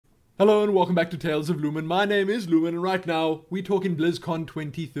Hello and welcome back to Tales of Lumin. My name is Lumin and right now we're talking BlizzCon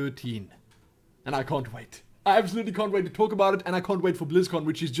 2013. And I can't wait. I absolutely can't wait to talk about it, and I can't wait for BlizzCon,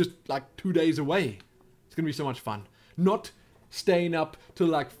 which is just like 2 days away. It's gonna be so much fun. Not staying up till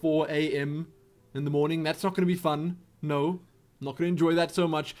like 4 a.m. in the morning, that's not gonna be fun. No, I'm not gonna enjoy that so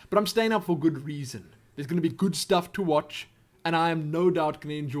much, but I'm staying up for good reason. There's gonna be good stuff to watch, and I am no doubt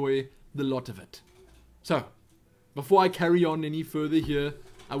gonna enjoy the lot of it. So, before I carry on any further here,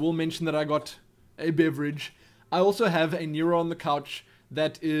 I will mention that I got a beverage. I also have a Nero on the couch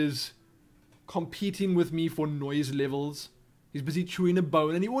that is competing with me for noise levels. He's busy chewing a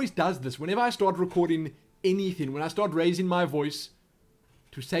bone, and he always does this. Whenever I start recording anything, when I start raising my voice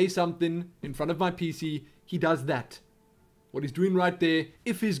to say something in front of my PC, he does that. What he's doing right there,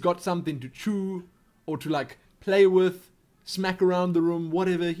 if he's got something to chew or to like play with, smack around the room,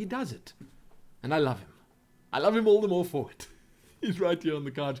 whatever, he does it. And I love him. I love him all the more for it. He's right here on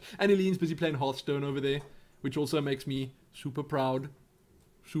the couch. And Eileen's busy playing Hearthstone over there, which also makes me super proud.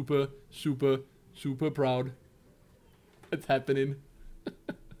 Super, super, super proud. It's happening.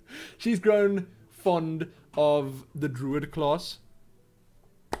 She's grown fond of the Druid class.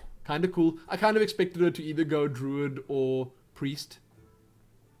 Kind of cool. I kind of expected her to either go Druid or Priest.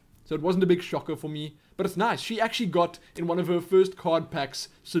 So it wasn't a big shocker for me. But it's nice. She actually got, in one of her first card packs,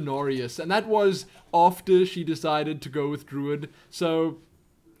 Cenarius. And that was after she decided to go with Druid. So,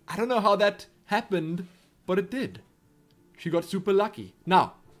 I don't know how that happened, but it did. She got super lucky.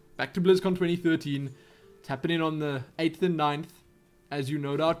 Now, back to BlizzCon 2013. It's happening on the 8th and 9th. As you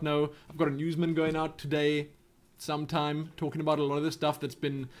no doubt know, I've got a newsman going out today sometime talking about a lot of the stuff that's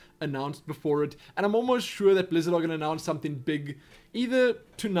been announced before it. And I'm almost sure that Blizzard are going to announce something big either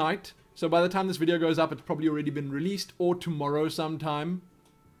tonight. So by the time this video goes up, it's probably already been released, or tomorrow sometime,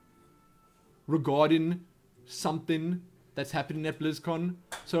 regarding something that's happening at BlizzCon.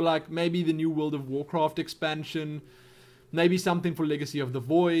 So like maybe the new World of Warcraft expansion, maybe something for Legacy of the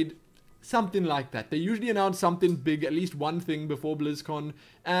Void, something like that. They usually announce something big, at least one thing before BlizzCon,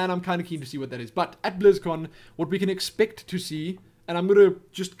 and I'm kind of keen to see what that is. But at BlizzCon, what we can expect to see, and I'm going to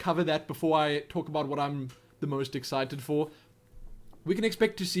just cover that before I talk about what I'm the most excited for. We can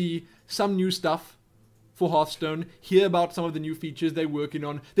expect to see some new stuff for Hearthstone, hear about some of the new features they're working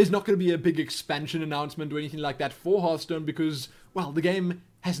on. There's not going to be a big expansion announcement or anything like that for Hearthstone because, well, the game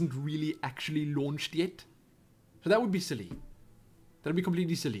hasn't really actually launched yet. So that would be silly. That would be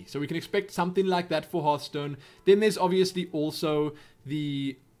completely silly. So we can expect something like that for Hearthstone. Then there's obviously also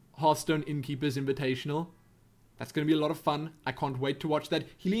the Hearthstone Innkeepers Invitational. That's going to be a lot of fun. I can't wait to watch that.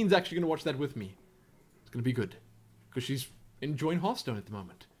 Helene's actually going to watch that with me. It's going to be good because she's enjoying Hearthstone at the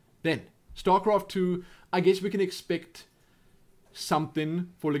moment. Then, StarCraft 2, I guess we can expect something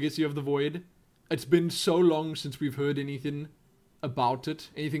for Legacy of the Void. It's been so long since we've heard anything about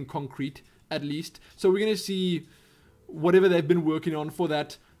it, anything concrete at least. So we're going to see whatever they've been working on for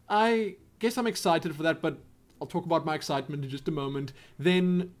that. I guess I'm excited for that, but I'll talk about my excitement in just a moment.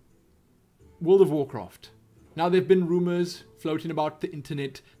 Then, World of Warcraft. Now there have been rumors floating about the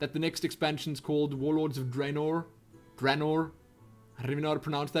internet that the next expansion is called Warlords of Draenor. I don't even know how to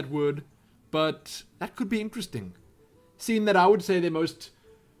pronounce that word, but that could be interesting. Seeing that I would say their most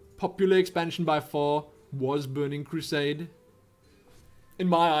popular expansion by far was Burning Crusade. In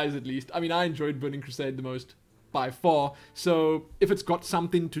my eyes, at least. I mean, I enjoyed Burning Crusade the most by far. So if it's got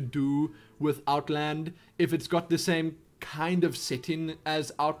something to do with Outland, if it's got the same kind of setting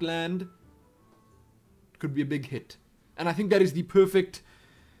as Outland, it could be a big hit. And I think that is the perfect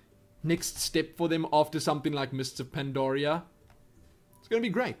next step for them after something like Mists of Pandaria. It's going to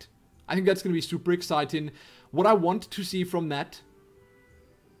be great. I think that's going to be super exciting. What I want to see from that,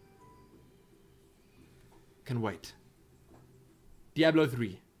 can wait. Diablo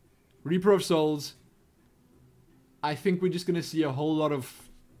 3. Reaper of Souls. I think we're just going to see a whole lot of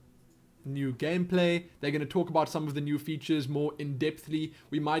new gameplay. They're going to talk about some of the new features more in-depthly.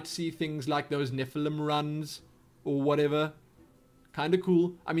 We might see things like those Nephilim runs or whatever. Kind of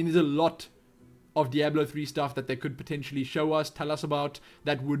cool. I mean, there's a lot of Diablo 3 stuff that they could potentially show us, tell us about,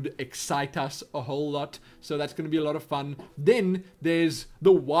 that would excite us a whole lot. So that's going to be a lot of fun. Then there's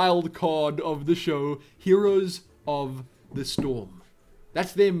the wild card of the show, Heroes of the Storm.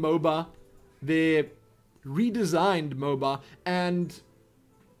 That's their MOBA, their redesigned MOBA, and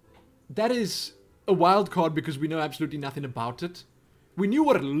that is a wild card because we know absolutely nothing about it. We knew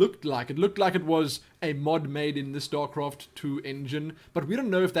what it looked like. It looked like it was a mod made in the StarCraft 2 engine, but we don't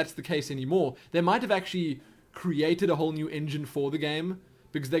know if that's the case anymore. They might have actually created a whole new engine for the game,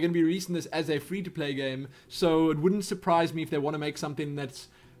 because they're going to be releasing this as a free-to-play game, so it wouldn't surprise me if they want to make something that's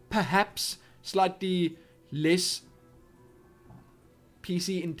perhaps slightly less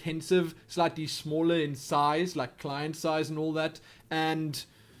PC intensive, slightly smaller in size, like client size and all that, and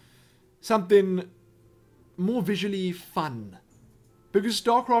something more visually fun. Because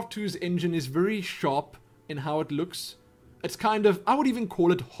StarCraft 2's engine is very sharp in how it looks. It's kind of, I would even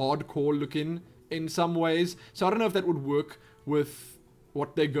call it hardcore looking in some ways. So I don't know if that would work with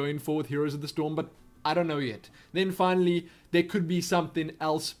what they're going for with Heroes of the Storm, but I don't know yet. Then finally, there could be something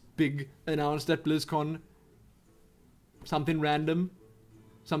else big announced at BlizzCon. Something random.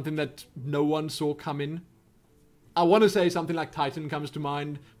 Something that no one saw coming. I want to say something like Titan comes to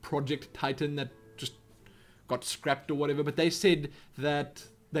mind. Project Titan that just got scrapped or whatever. But they said that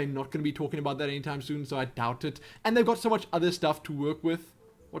they're not going to be talking about that anytime soon, so I doubt it. And they've got so much other stuff to work with.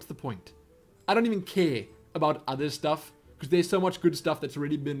 What's the point? I don't even care about other stuff, because there's so much good stuff that's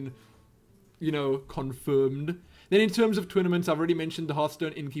already been, you know, confirmed. Then in terms of tournaments, I've already mentioned the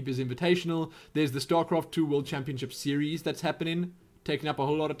Hearthstone Innkeepers Invitational. There's the StarCraft 2 World Championship Series that's happening, taking up a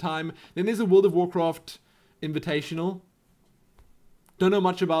whole lot of time. Then there's the World of Warcraft Invitational. Don't know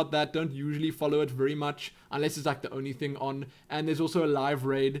much about that, don't usually follow it very much, unless it's like the only thing on. And there's also a live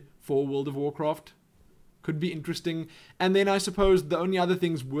raid for World of Warcraft. Could be interesting. And then I suppose the only other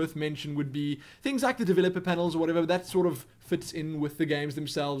things worth mention would be things like the developer panels or whatever. That sort of fits in with the games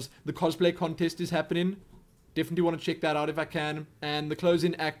themselves. The cosplay contest is happening. Definitely want to check that out if I can. And the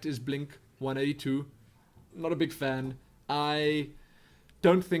closing act is Blink 182. Not a big fan. I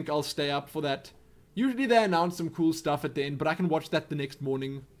don't think I'll stay up for that. Usually they announce some cool stuff at the end, but I can watch that the next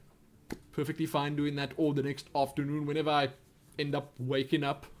morning. Perfectly fine doing that, or the next afternoon, whenever I end up waking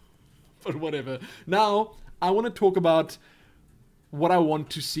up. But whatever. Now, I want to talk about what I want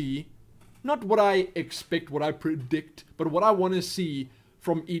to see. Not what I expect, what I predict, but what I want to see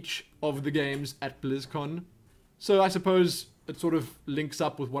from each of the games at BlizzCon. So I suppose it sort of links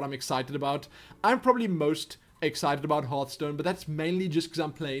up with what I'm excited about. I'm probably most excited about Hearthstone, but that's mainly just because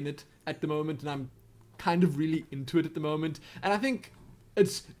I'm playing it at the moment and I'm kind of really into it at the moment. And I think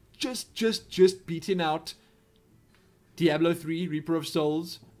it's just beating out Diablo 3 Reaper of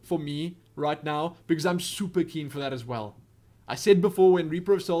Souls for me right now, because I'm super keen for that as well. I said before, when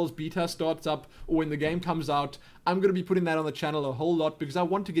Reaper of Souls beta starts up, or when the game comes out, I'm going to be putting that on the channel a whole lot, because I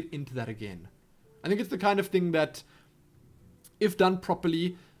want to get into that again. I think it's the kind of thing that, if done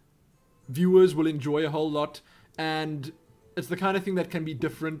properly, viewers will enjoy a whole lot, and it's the kind of thing that can be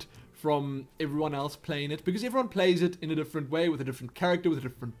different from everyone else playing it, because everyone plays it in a different way, with a different character, with a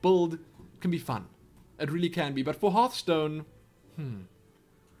different build. It can be fun. It really can be. But for Hearthstone,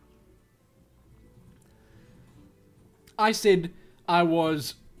 I said I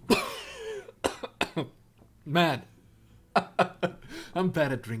was mad. I'm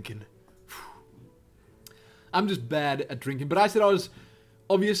bad at drinking. I'm just bad at drinking. But I said I was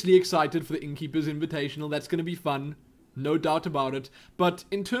obviously excited for the Innkeepers Invitational. That's going to be fun. No doubt about it. But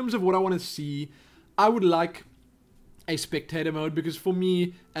in terms of what I want to see, I would like a spectator mode, because for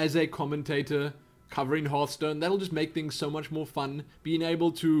me, as a commentator covering Hearthstone, that'll just make things so much more fun. Being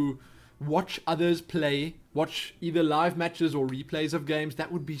able to watch others play, watch either live matches or replays of games,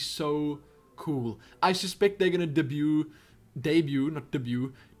 that would be so cool. I suspect they're going to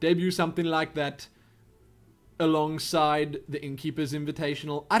debut something like that alongside the Innkeepers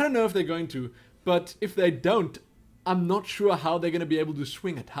Invitational. I don't know if they're going to, but if they don't, I'm not sure how they're going to be able to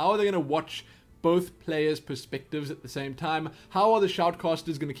swing it. How are they going to watch both players' perspectives at the same time? How are the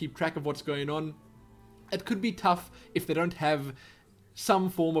shoutcasters going to keep track of what's going on? It could be tough if they don't have some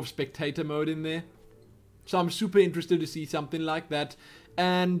form of spectator mode in there. So I'm super interested to see something like that.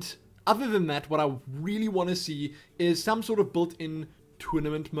 And other than that, what I really want to see is some sort of built-in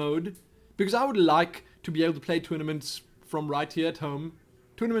tournament mode. Because I would like to be able to play tournaments from right here at home.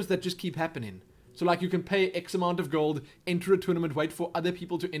 Tournaments that just keep happening. So like you can pay X amount of gold, enter a tournament, wait for other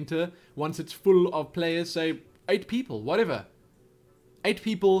people to enter. Once it's full of players, say 8 people, whatever. 8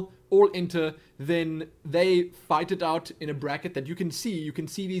 people all enter, then they fight it out in a bracket that you can see. You can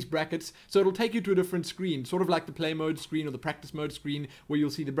see these brackets, so it'll take you to a different screen, sort of like the play mode screen or the practice mode screen, where you'll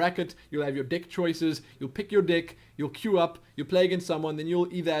see the bracket, you'll have your deck choices, you'll pick your deck, you'll queue up, you'll play against someone, then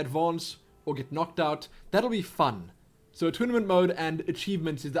you'll either advance or get knocked out. That'll be fun. So tournament mode and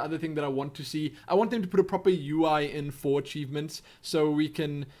achievements is the other thing that I want to see. I want them to put a proper UI in for achievements, so we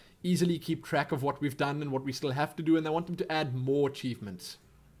can easily keep track of what we've done and what we still have to do, and I want them to add more achievements.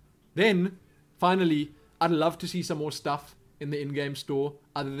 Then, finally, I'd love to see some more stuff in the in-game store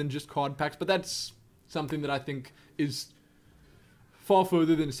other than just card packs, but that's something that I think is far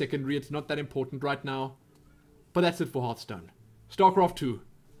further than secondary. It's not that important right now. But that's it for Hearthstone. StarCraft 2.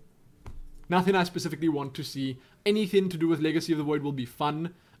 Nothing I specifically want to see. Anything to do with Legacy of the Void will be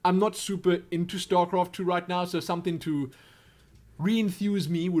fun. I'm not super into StarCraft 2 right now, so something to re-enthuse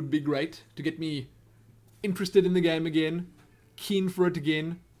me would be great, to get me interested in the game again, keen for it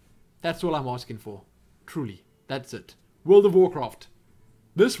again. That's all I'm asking for. Truly. That's it. World of Warcraft.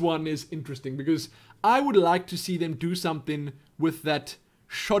 This one is interesting because I would like to see them do something with that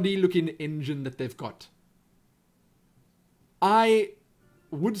shoddy looking engine that they've got. I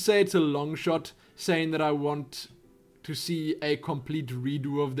would say it's a long shot saying that I want to see a complete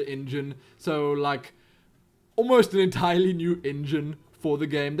redo of the engine. So like almost an entirely new engine for the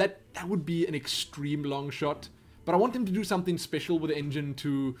game. That would be an extreme long shot. But I want them to do something special with the engine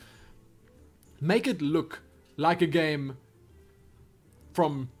to make it look like a game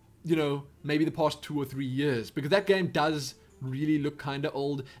from, you know, maybe the past 2 or 3 years. Because that game does really look kind of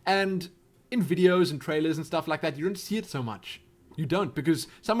old. And in videos and trailers and stuff like that, you don't see it so much. You don't, because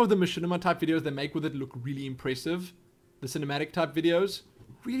some of the machinima type videos they make with it look really impressive. The cinematic type videos,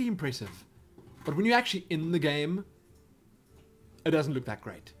 really impressive. But when you're actually in the game, it doesn't look that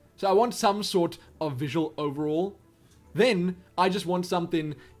great. So I want some sort of visual overall. Then I just want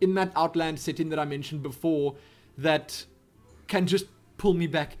something in that Outland setting that I mentioned before that can just pull me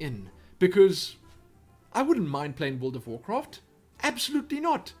back in. Because I wouldn't mind playing World of Warcraft. Absolutely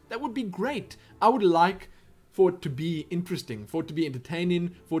not. That would be great. I would like for it to be interesting, for it to be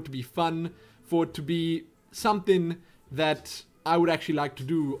entertaining, for it to be fun, for it to be something that I would actually like to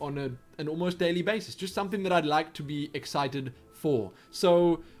do on an almost daily basis. Just something that I'd like to be excited for.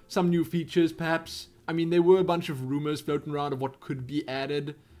 So some new features perhaps. I mean, there were a bunch of rumors floating around of what could be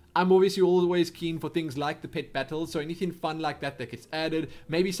added. I'm obviously always keen for things like the pet battles, so anything fun like that gets added.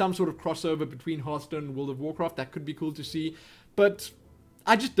 Maybe some sort of crossover between Hearthstone and World of Warcraft, that could be cool to see. But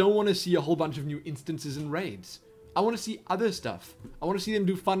I just don't want to see a whole bunch of new instances and raids. I want to see other stuff. I want to see them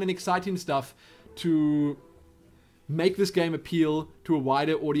do fun and exciting stuff to make this game appeal to a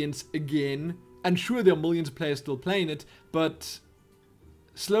wider audience again. And sure, there are millions of players still playing it, but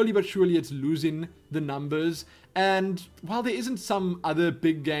slowly but surely it's losing the numbers. And while there isn't some other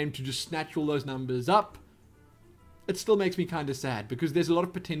big game to just snatch all those numbers up, it still makes me kind of sad because there's a lot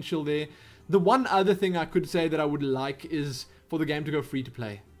of potential there. The one other thing I could say that I would like is for the game to go free to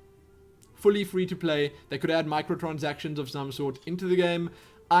play. Fully free to play. They could add microtransactions of some sort into the game.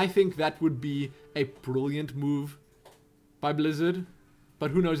 I think that would be a brilliant move by Blizzard.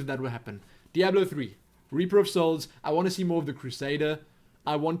 But who knows if that will happen. Diablo 3. Reaper of Souls. I want to see more of the Crusader.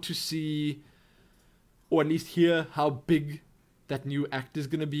 I want to see, or at least hear, how big that new act is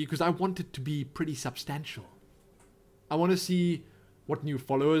going to be. Because I want it to be pretty substantial. I want to see what new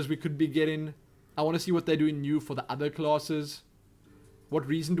followers we could be getting. I want to see what they're doing new for the other classes. What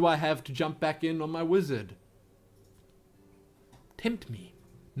reason do I have to jump back in on my wizard? Tempt me.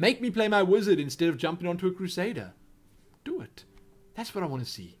 Make me play my wizard instead of jumping onto a crusader. Do it. That's what I want to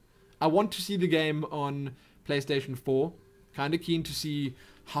see. I want to see the game on PlayStation 4. Kind of keen to see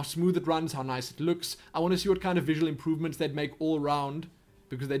how smooth it runs, how nice it looks. I want to see what kind of visual improvements they'd make all around.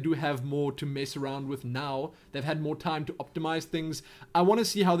 Because they do have more to mess around with now. They've had more time to optimize things. I want to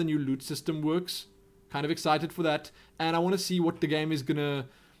see how the new loot system works. Kind of excited for that. And I want to see what the game is going to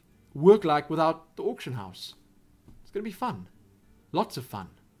work like without the auction house. It's going to be fun. Lots of fun.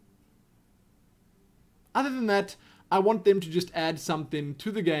 Other than that, I want them to just add something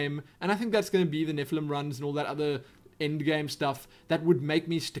to the game. And I think that's going to be the Nephilim runs and all that other endgame stuff that would make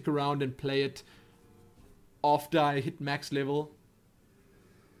me stick around and play it after I hit max level.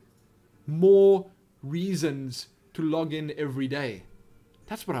 More reasons to log in every day.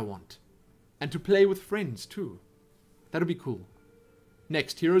 That's what I want. And to play with friends too. That'll be cool.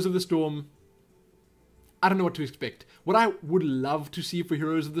 Next, Heroes of the Storm. I don't know what to expect. What I would love to see for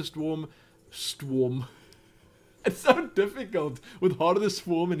Heroes of the Storm... It's so difficult with Heart of the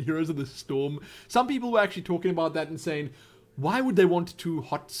Swarm and Heroes of the Storm. Some people were actually talking about that and saying, why would they want two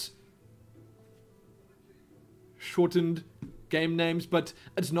HOTS shortened game names? But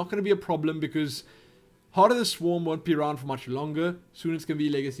it's not going to be a problem because Heart of the Swarm won't be around for much longer. Soon it's going to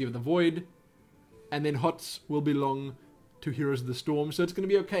be Legacy of the Void. And then HOTS will belong to Heroes of the Storm. So it's going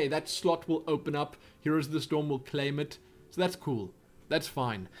to be okay. That slot will open up. Heroes of the Storm will claim it. So that's cool. That's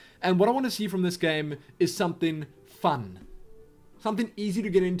fine. And what I want to see from this game is something fun. Something easy to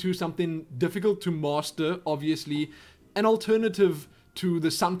get into. Something difficult to master, obviously. An alternative to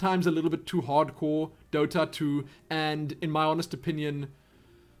the sometimes a little bit too hardcore Dota 2. And, in my honest opinion,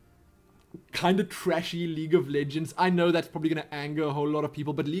 kind of trashy League of Legends. I know that's probably going to anger a whole lot of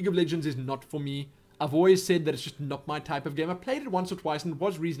people. But League of Legends is not for me. I've always said that it's just not my type of game. I played it once or twice and it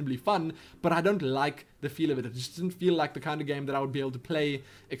was reasonably fun, but I don't like the feel of it. It just doesn't feel like the kind of game that I would be able to play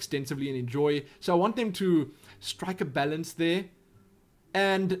extensively and enjoy. So I want them to strike a balance there.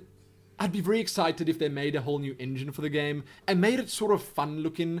 And I'd be very excited if they made a whole new engine for the game and made it sort of fun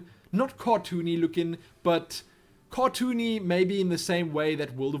looking, not cartoony looking, but cartoony maybe in the same way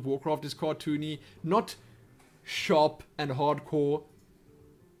that World of Warcraft is cartoony, not sharp and hardcore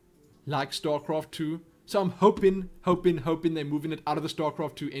like StarCraft 2. So I'm hoping they're moving it out of the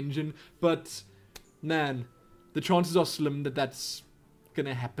StarCraft 2 engine, but man, the chances are slim that that's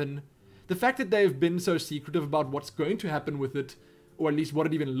gonna happen. The fact that they've been so secretive about what's going to happen with it, or at least what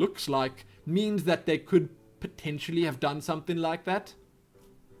it even looks like, means that they could potentially have done something like that.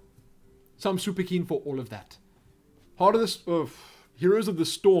 So I'm super keen for all of that. Heroes of the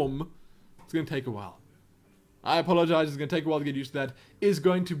Storm, it's going to take a while. I apologize, it's going to take a while to get used to that. Is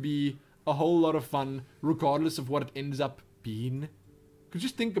going to be a whole lot of fun, regardless of what it ends up being. Because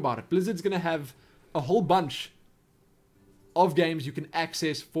just think about it. Blizzard's going to have a whole bunch of games you can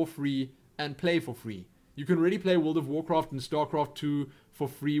access for free and play for free. You can already play World of Warcraft and StarCraft 2 for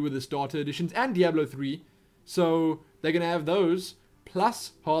free with the starter editions and Diablo 3. So they're going to have those,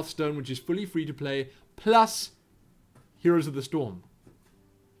 plus Hearthstone, which is fully free to play, plus Heroes of the Storm.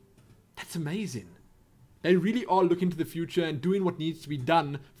 That's amazing. They really are looking to the future and doing what needs to be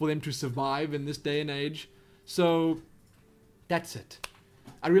done for them to survive in this day and age. So that's it.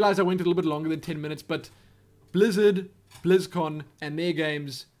 I realize I went a little bit longer than 10 minutes, but Blizzard, BlizzCon, and their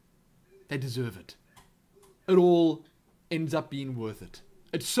games, they deserve it. It all ends up being worth it.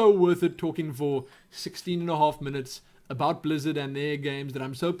 It's so worth it talking for 16.5 minutes about Blizzard and their games that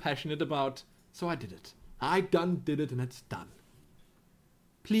I'm so passionate about. So I did it. I did it, and it's done.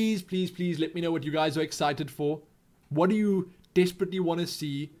 Please, please, please let me know what you guys are excited for. What do you desperately want to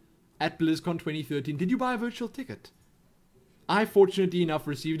see at BlizzCon 2013? Did you buy a virtual ticket? I, fortunately enough,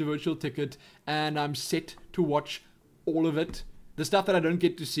 received a virtual ticket, and I'm set to watch all of it. The stuff that I don't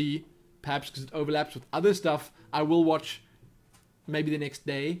get to see, perhaps because it overlaps with other stuff, I will watch maybe the next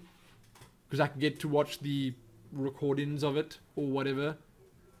day, because I can get to watch the recordings of it, or whatever.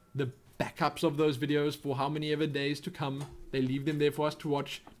 The backups of those videos for how many ever days to come. They leave them there for us to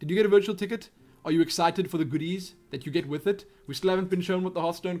watch. Did you get a virtual ticket? Are you excited for the goodies that you get with it? We still haven't been shown what the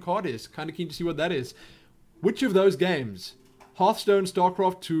Hearthstone card is. Kind of keen to see what that is. Which of those games, Hearthstone,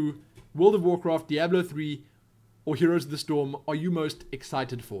 StarCraft 2, World of Warcraft, Diablo 3, or Heroes of the Storm, are you most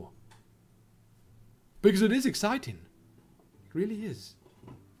excited for? Because it is exciting. It really is.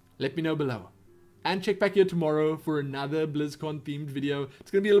 Let me know below. And check back here tomorrow for another BlizzCon themed video. It's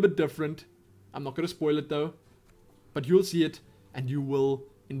going to be a little bit different. I'm not going to spoil it though. But you'll see it and you will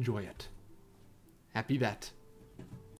enjoy it. Happy that.